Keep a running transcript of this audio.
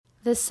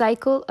The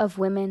cycle of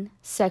women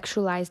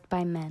sexualized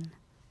by men.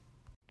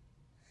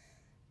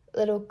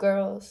 Little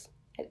girls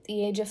at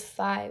the age of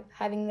 5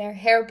 having their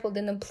hair pulled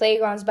in the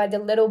playgrounds by the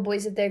little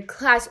boys of their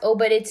class. Oh,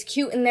 but it's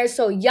cute and they're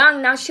so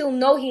young. Now she'll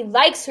know he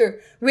likes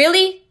her.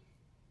 Really?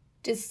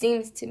 Just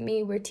seems to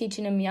me we're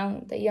teaching them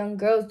young that young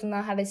girls do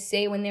not have a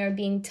say when they're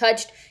being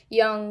touched.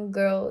 Young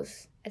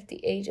girls at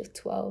the age of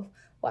 12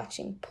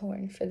 watching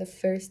porn for the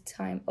first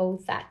time.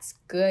 Oh, that's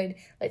good.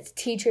 Let's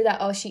teach her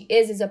that all she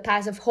is a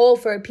passive hole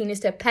for a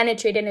penis to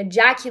penetrate and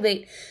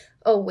ejaculate.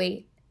 Oh,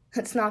 wait.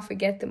 Let's not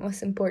forget the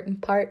most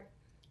important part.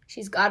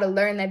 She's got to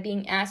learn that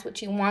being asked what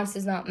she wants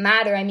does not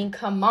matter. I mean,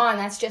 come on,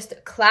 that's just a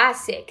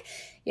classic.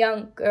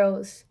 Young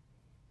girls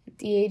at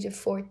the age of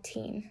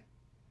 14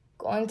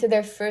 going to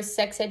their first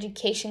sex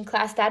education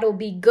class. That'll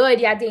be good.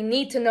 Yeah, they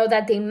need to know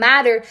that they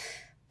matter.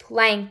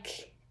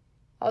 Blank.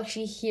 All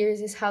she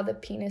hears is how the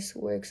penis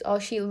works. All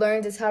she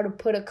learns is how to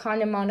put a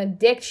condom on a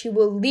dick. She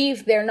will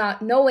leave there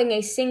not knowing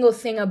a single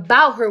thing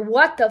about her.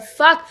 What the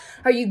fuck?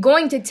 Are you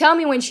going to tell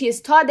me when she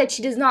is taught that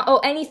she does not owe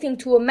anything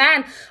to a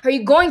man? Are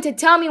you going to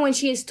tell me when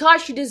she is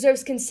taught she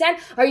deserves consent?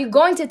 Are you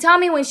going to tell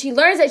me when she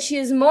learns that she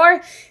is more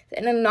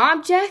than an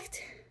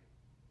object?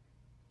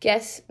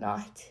 Guess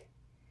not.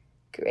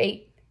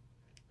 Great.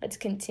 Let's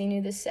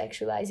continue the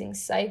sexualizing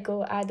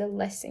cycle.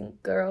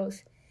 Adolescent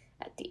girls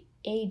at the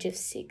age of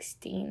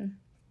 16.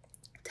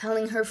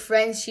 Telling her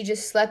friends she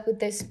just slept with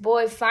this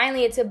boy.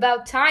 Finally, it's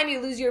about time you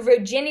lose your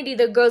virginity.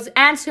 The girls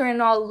answer and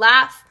all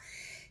laugh.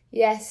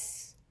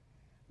 Yes,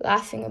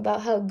 laughing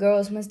about how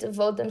girls must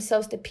devote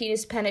themselves to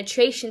penis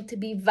penetration to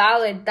be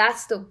valid.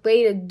 That's the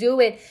way to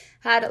do it.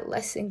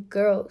 Adolescent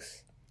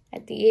girls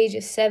at the age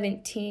of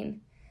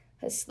 17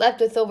 has slept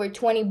with over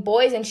 20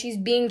 boys and she's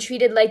being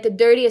treated like the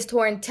dirtiest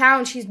whore in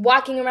town. She's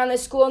walking around the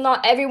school and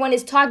all everyone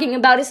is talking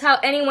about is how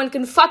anyone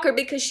can fuck her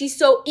because she's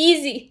so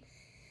easy.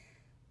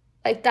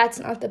 Like that's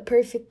not the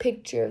perfect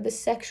picture of the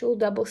sexual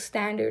double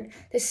standard.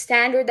 The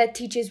standard that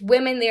teaches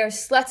women they are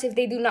sluts if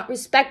they do not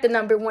respect the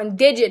number 1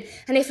 digit.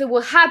 And if it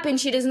will happen,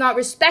 she does not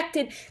respect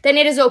it, then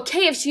it is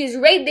okay if she is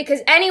raped because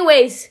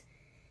anyways,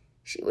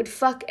 she would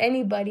fuck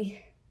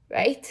anybody,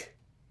 right?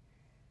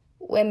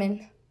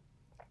 Women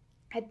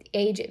at the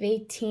age of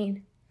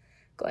 18,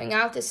 going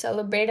out to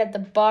celebrate at the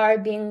bar,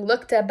 being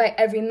looked at by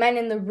every man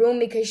in the room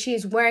because she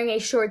is wearing a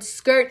short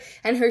skirt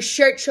and her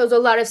shirt shows a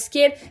lot of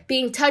skin,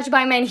 being touched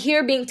by men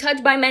here, being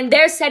touched by men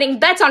there, setting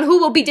bets on who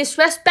will be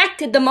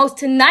disrespected the most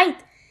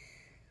tonight.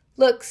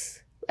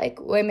 Looks like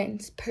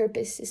women's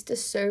purpose is to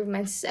serve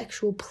men's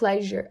sexual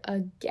pleasure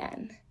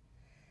again.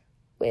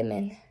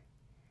 Women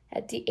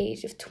at the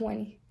age of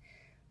 20,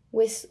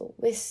 whistle,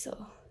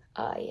 whistle.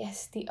 Ah,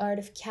 yes, the art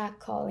of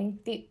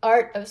catcalling, the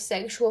art of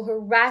sexual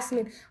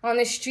harassment. On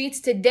the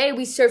streets today,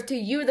 we serve to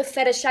you the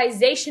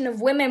fetishization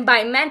of women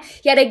by men.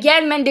 Yet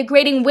again, men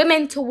degrading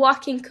women to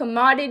walking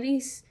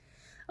commodities.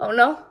 Oh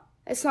no,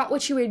 that's not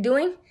what you were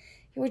doing.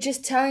 You were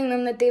just telling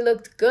them that they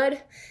looked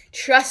good.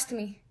 Trust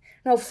me,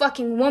 no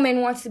fucking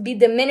woman wants to be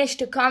diminished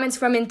to comments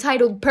from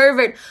entitled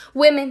pervert.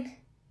 Women,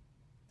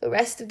 the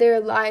rest of their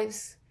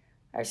lives,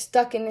 are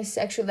stuck in this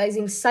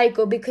sexualizing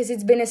cycle because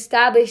it's been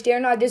established they're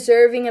not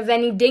deserving of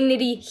any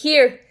dignity.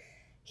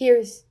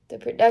 Here's the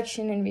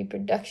production and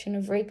reproduction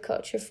of rape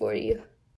culture for you.